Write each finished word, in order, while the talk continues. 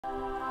Hi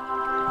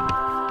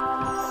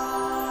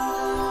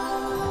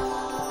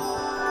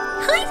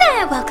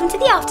there, welcome to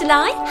the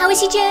afterlife. How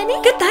was your journey?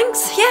 Good,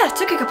 thanks. Yeah, it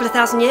took a couple of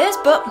thousand years,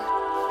 but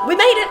we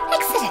made it.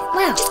 Excellent.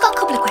 Well, just got a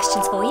couple of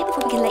questions for you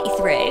before we can let you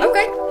through.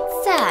 Okay.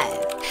 So,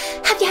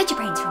 have you had your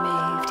brains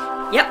removed?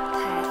 Yep.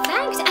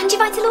 Perfect. And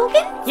your vital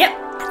organs? Yep.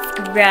 That's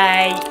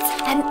great.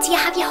 Do you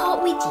have your heart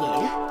with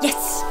you?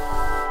 Yes.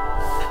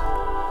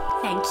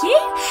 Thank you.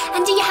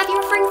 And do you have your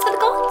offerings for the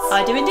gods?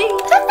 I do indeed.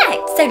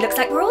 Perfect. So looks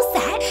like we're all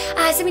set.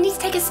 So we need to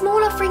take a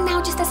small offering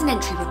now just as an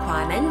entry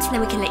requirement, and then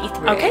we can let you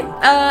through. Okay.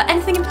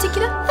 Anything in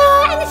particular?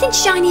 Anything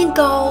shiny and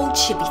gold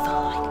should be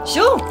fine.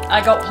 Sure.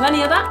 I got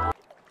plenty of that.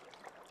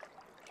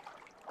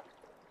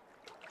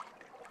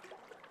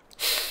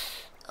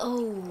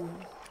 Oh,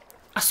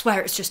 I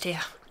swear it's just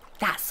here.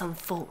 that's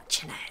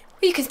unfortunate.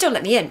 Well, you can still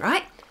let me in,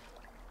 right?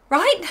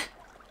 Right?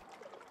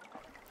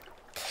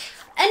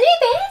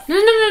 Anubis?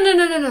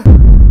 No.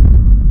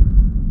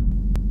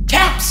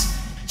 Chaps!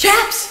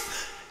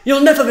 Chaps!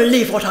 You'll never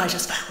believe what I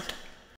just found.